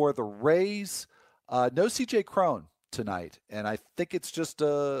 For the Rays, no C.J. Cron tonight, and I think it's just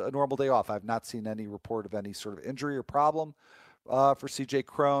a normal day off. I've not seen any report of any sort of injury or problem for C.J.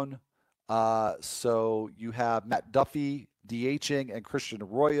 Cron. So you have Matt Duffy DHing and Christian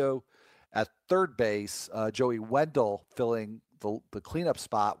Arroyo at third base. Joey Wendell filling the cleanup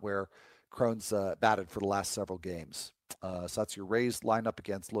spot where Cron's batted for the last several games. So that's your Rays lineup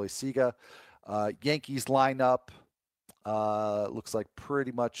against Loaisiga. Yankees lineup looks like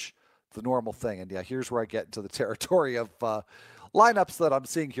pretty much the normal thing. And yeah, here's where I get into the territory of lineups that I'm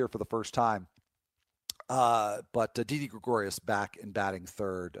seeing here for the first time. But Didi Gregorius back in batting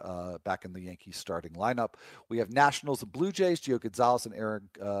third, back in the Yankees starting lineup. We have Nationals and Blue Jays, Gio Gonzalez and Aaron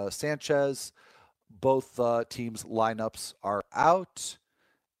Sanchez. Both teams' lineups are out.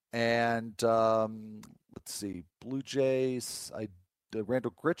 And let's see, Blue Jays,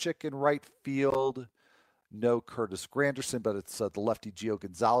 Randall Grichuk in right field. No Curtis Granderson, but it's the lefty Gio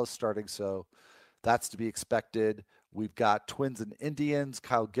Gonzalez starting, so that's to be expected. We've got Twins and Indians,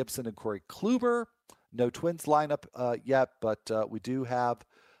 Kyle Gibson and Corey Kluber. No Twins lineup yet, but we do have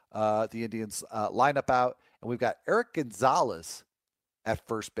the Indians lineup out. And we've got Eric Gonzalez at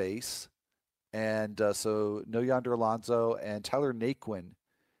first base. And so no Yonder Alonso and Tyler Naquin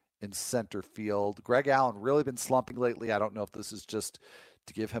in center field. Greg Allen really been slumping lately. I don't know if this is just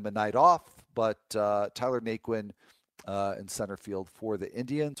to give him a night off, but Tyler Naquin in center field for the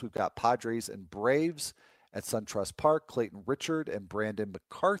Indians. We've got Padres and Braves at SunTrust Park, Clayton Richard and Brandon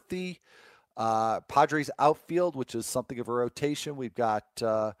McCarthy. Padres outfield, which is something of a rotation. We've got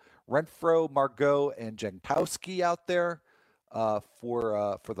Renfroe, Margot, and Jankowski out there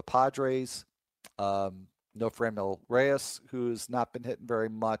for the Padres. No Franmil Reyes, who's not been hitting very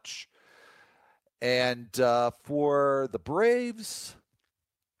much. And for the Braves,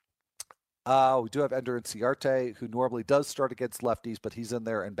 we do have Ender Inciarte, who normally does start against lefties, but he's in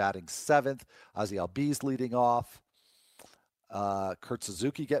there and batting seventh. Ozzie Albies leading off. Kurt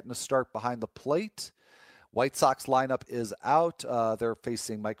Suzuki getting a start behind the plate. White Sox lineup is out. They're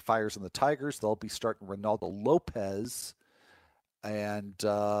facing Mike Fiers and the Tigers. They'll be starting Ronaldo Lopez. And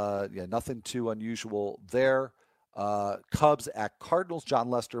nothing too unusual there. Cubs at Cardinals, John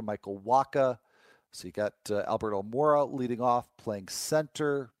Lester, Michael Wacha. So you got Alberto Mora leading off, playing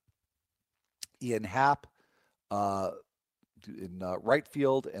center. Ian Happ in right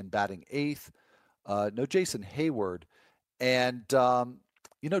field and batting eighth. No Jason Hayward. And,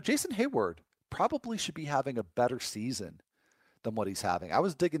 Jason Hayward probably should be having a better season than what he's having. I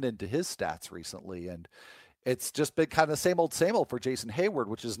was digging into his stats recently, and it's just been kind of same old for Jason Hayward,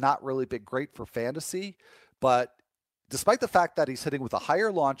 which has not really been great for fantasy. But despite the fact that he's hitting with a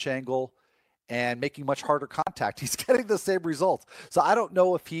higher launch angle and making much harder contact, he's getting the same results. So I don't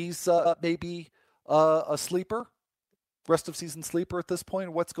know if he's maybe a sleeper, rest of season sleeper at this point,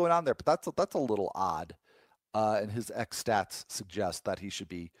 or what's going on there. But that's a little odd. And his X stats suggest that he should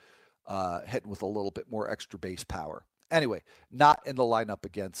be hitting with a little bit more extra base power. Anyway, not in the lineup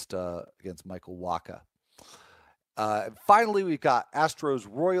against Michael Wacha. And finally, we've got Astros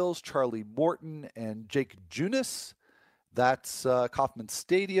Royals, Charlie Morton and Jake Junis. That's Kauffman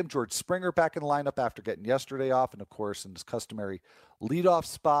Stadium. George Springer back in the lineup after getting yesterday off, and of course in his customary leadoff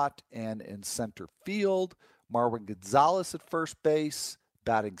spot and in center field. Marwin Gonzalez at first base,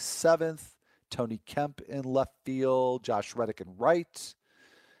 batting seventh. Tony Kemp in left field, Josh Reddick in right.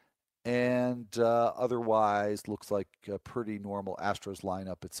 And otherwise, looks like a pretty normal Astros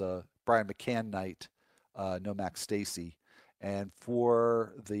lineup. It's a Brian McCann night, no Max Stasey. And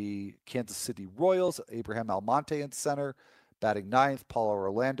for the Kansas City Royals, Abraham Almonte in center, batting ninth. Paulo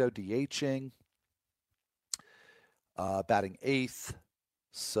Orlando DHing, batting eighth.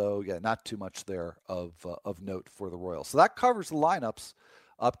 So, yeah, not too much there of note for the Royals. So that covers the lineups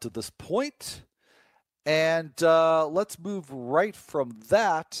up to this point. And let's move right from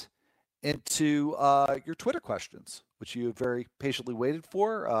that into your Twitter questions, which you have very patiently waited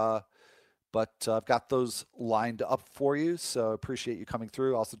for. But I've got those lined up for you, so I appreciate you coming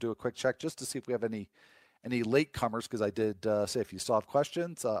through. Also do a quick check just to see if we have any latecomers, because I did say if you still have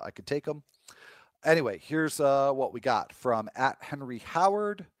questions, I could take them. Anyway, here's what we got from @Henry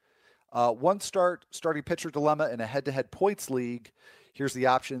Howard. Starting pitcher dilemma in a head-to-head points league. Here's the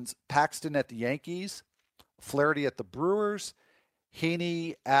options: Paxton at the Yankees, Flaherty at the Brewers,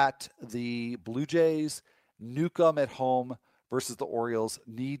 Heaney at the Blue Jays, Newcomb at home versus the Orioles.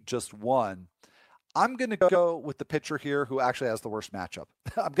 Need just one. I'm going to go with the pitcher here who actually has the worst matchup.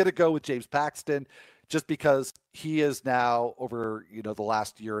 I'm going to go with James Paxton. just because he is now over, the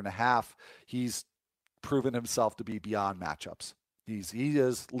last year and a half, he's proven himself to be beyond matchups. He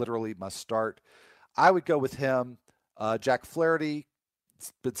is literally must start. I would go with him. Jack Flaherty,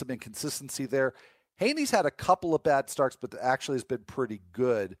 it's been some inconsistency there. Haney's had a couple of bad starts, but actually has been pretty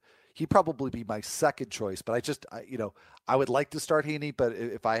good. He'd probably be my second choice, but I would like to start Haney, but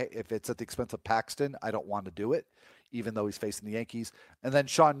if it's at the expense of Paxton, I don't want to do it, even though he's facing the Yankees. And then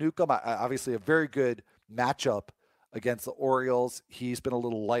Sean Newcomb, obviously a very good matchup against the Orioles. He's been a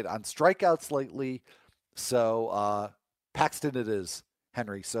little light on strikeouts lately, so Paxton it is,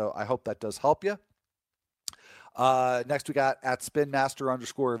 Henry. So I hope that does help you. Next we got at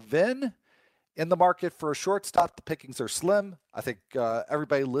 @spinmaster_Vin. In the market for a shortstop, the pickings are slim. I think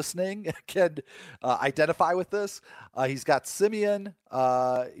everybody listening can identify with this. He's got Simeon.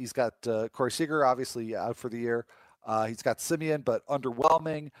 He's got Corey Seager, obviously out for the year. He's got Simeon, but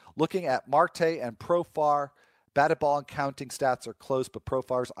underwhelming. Looking at Marte and Profar, batted ball and counting stats are close, but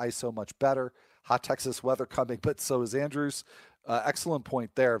Profar's ISO much better. Hot Texas weather coming, but so is Andrews. Excellent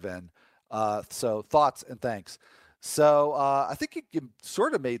point there, Vin. So thoughts and thanks. So I think you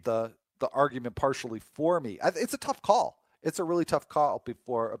sort of made the argument partially for me. It's a tough call. It's a really tough call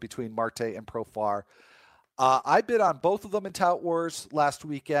between Marte and Profar. I bid on both of them in Tout Wars last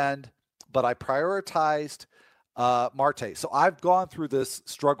weekend, but I prioritized Marte. So I've gone through this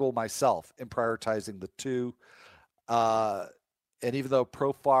struggle myself in prioritizing the two. And even though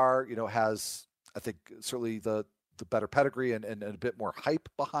Profar, has, I think, certainly the better pedigree and a bit more hype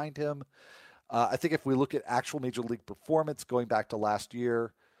behind him, I think if we look at actual major league performance going back to last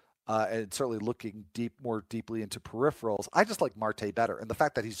year, and certainly looking more deeply into peripherals, I just like Marte better. And the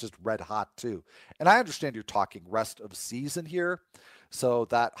fact that he's just red hot too. And I understand you're talking rest of season here, so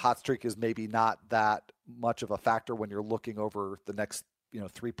that hot streak is maybe not that much of a factor when you're looking over the next,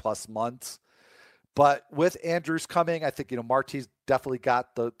 3+ months. But with Andrews coming, I think, Marte's definitely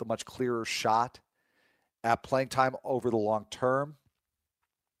got the much clearer shot at playing time over the long term.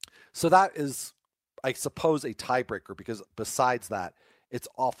 So that is, I suppose, a tiebreaker, because besides that, it's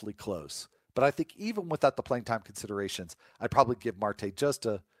awfully close. But I think even without the playing time considerations, I'd probably give Marte just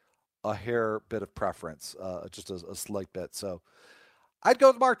a hair bit of preference, just a slight bit. So I'd go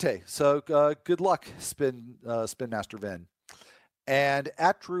with Marte. So good luck, Spin Master Vin. And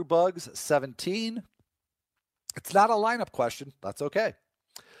at Drew Bugs 17, it's not a lineup question. That's okay.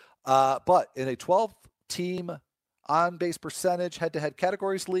 But in a 12-team on-base percentage head-to-head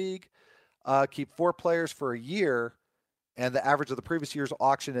categories league, keep 4 players for a year, and the average of the previous year's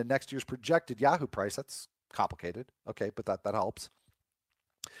auction and next year's projected Yahoo price. That's complicated. Okay, but that helps.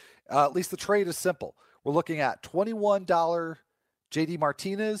 At least the trade is simple. We're looking at $21 JD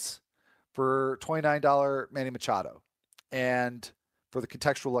Martinez for $29 Manny Machado. And for the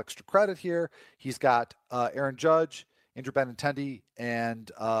contextual extra credit here, he's got Aaron Judge, Andrew Benintendi,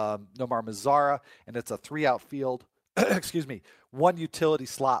 and Nomar Mazara, and it's a 3 outfield, 1 utility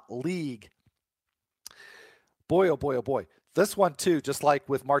slot league. Boy, oh boy, oh boy. This one too, just like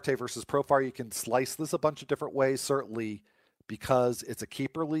with Marte versus Profar, you can slice this a bunch of different ways. Certainly because it's a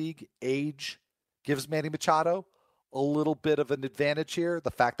keeper league, age gives Manny Machado a little bit of an advantage here.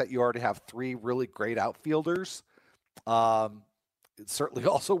 The fact that you already have 3 really great outfielders, it certainly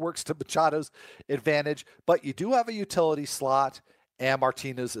also works to Machado's advantage, but you do have a utility slot, and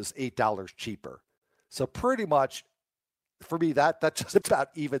Martinez is $8 cheaper. So pretty much, for me, that just about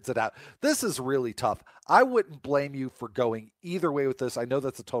evens it out. This is really tough. I wouldn't blame you for going either way with this. I know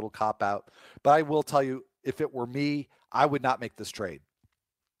that's a total cop-out, but I will tell you, if it were me, I would not make this trade.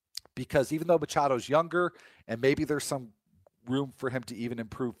 Because even though Machado's younger, and maybe there's some room for him to even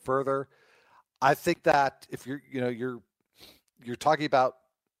improve further, I think that if you're talking about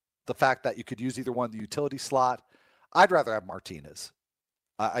the fact that you could use either one, the utility slot, I'd rather have Martinez.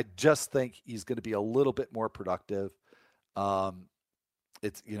 I just think he's going to be a little bit more productive.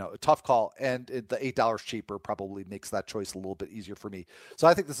 It's, a tough call, and the $8 cheaper probably makes that choice a little bit easier for me. So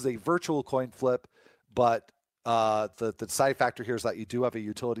I think this is a virtual coin flip, but the deciding factor here is that you do have a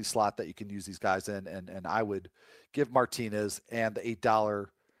utility slot that you can use these guys in, and I would give Martinez and the $8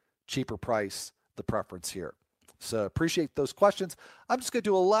 cheaper price the preference here. So appreciate those questions. I'm just going to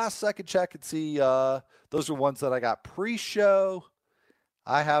do a last second check and see. Those are ones that I got pre-show.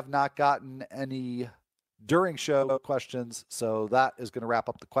 I have not gotten any during show questions, so that is going to wrap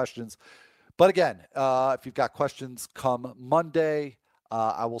up the questions. But again, if you've got questions come Monday,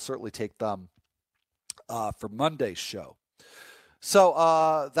 I will certainly take them for Monday's show.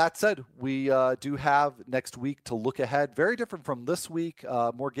 So that said, we do have next week to look ahead. Very different from this week.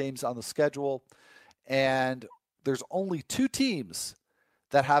 More games on the schedule. And there's only 2 teams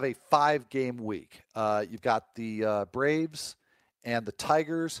that have a 5-game week. You've got the Braves and the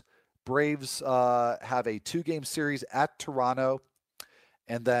Tigers. Braves have a 2-game series at Toronto,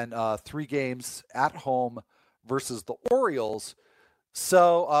 and then 3 games at home versus the Orioles.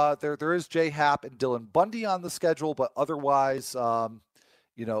 So there is Jay Happ and Dylan Bundy on the schedule, but otherwise, the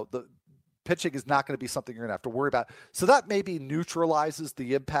pitching is not going to be something you're going to have to worry about. So that maybe neutralizes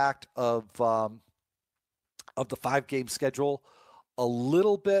the impact of the 5-game schedule a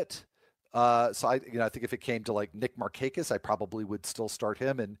little bit. So I think if it came to like Nick Markakis, I probably would still start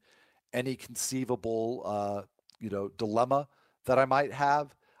him in any conceivable dilemma that I might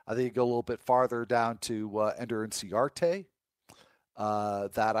have. I think you go a little bit farther down to Ender Inciarte.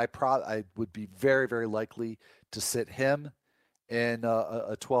 That I would be very, very likely to sit him in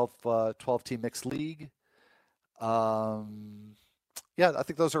a 12-team mixed league. I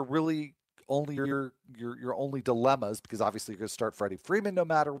think those are really only your only dilemmas, because obviously you're going to start Freddie Freeman no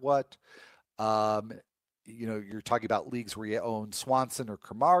matter what. You're talking about leagues where you own Swanson or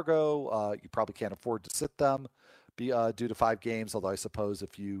Camargo. You probably can't afford to sit them due to 5 games, although I suppose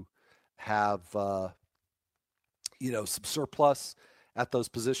if you have some surplus at those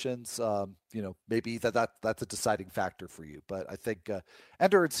positions, maybe that's a deciding factor for you. But I think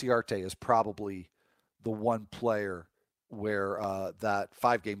Ender Inciarte is probably the one player where that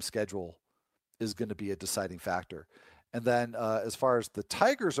 5-game schedule is going to be a deciding factor. And then as far as the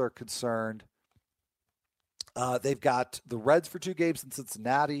Tigers are concerned, they've got the Reds for 2 games in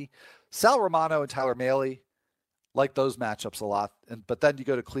Cincinnati. Sal Romano and Tyler Mahle, like those matchups a lot. But then you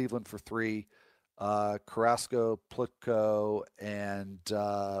go to Cleveland for 3. Carrasco, Plutko, and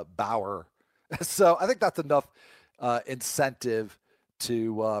Bauer. So I think that's enough incentive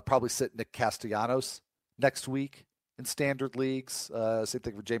to probably sit Nick Castellanos next week in standard leagues. Same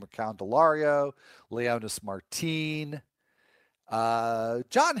thing for Jeimer Candelario, Leonis Martin.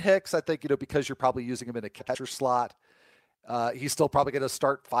 John Hicks, I think, because you're probably using him in a catcher slot, he's still probably going to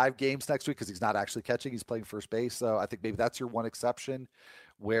start 5 games next week because he's not actually catching. He's playing first base. So I think maybe that's your one exception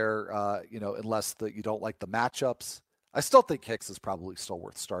where, unless you don't like the matchups. I still think Hicks is probably still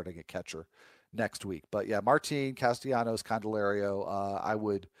worth starting at catcher next week. But yeah, Martin, Castellanos, Candelario, I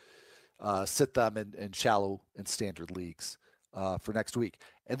would sit them in shallow and standard leagues for next week.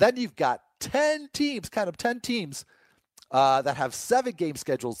 And then you've got 10 teams that have 7-game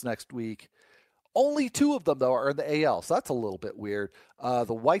schedules next week. Only 2 of them, though, are in the AL, so that's a little bit weird.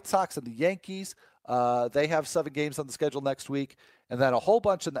 The White Sox and the Yankees, they have 7 games on the schedule next week, and then a whole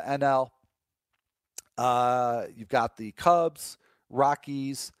bunch in the NL. You've got the Cubs,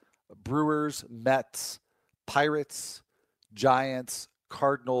 Rockies, Brewers, Mets, Pirates, Giants,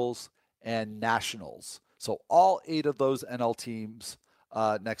 Cardinals, and Nationals. So all 8 of those NL teams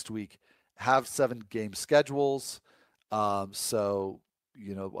next week have 7-game schedules. The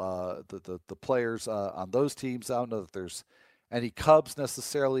players on those teams, I don't know that there's any Cubs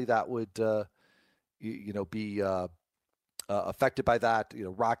necessarily that would be affected by that.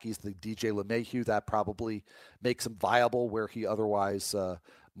 Rockies, the DJ LeMahieu, that probably makes him viable where he otherwise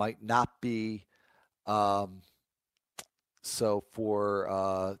might not be. So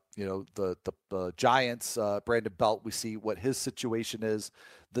for the Giants, Brandon Belt, we see what his situation is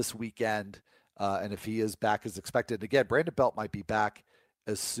this weekend. And if he is back as expected, again, Brandon Belt might be back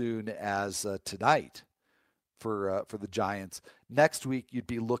as soon as tonight for the Giants. Next week, you'd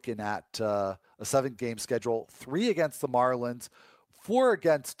be looking at a 7-game schedule: 3 against the Marlins, 4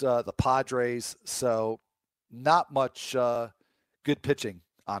 against the Padres. So not much good pitching,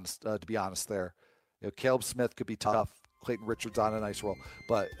 to be honest there. Caleb Smith could be tough. Clayton Richards on a nice roll.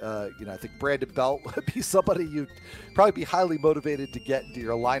 But, I think Brandon Belt would be somebody you'd probably be highly motivated to get into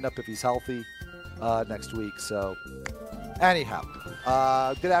your lineup if he's healthy next week. So anyhow,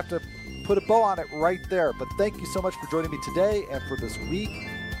 going to have to put a bow on it right there. But thank you so much for joining me today and for this week.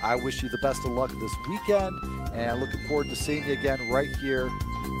 I wish you the best of luck this weekend, and looking forward to seeing you again right here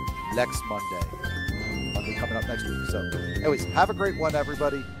next Monday. Monday coming up next week. So anyways, have a great one,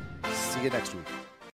 everybody. See you next week.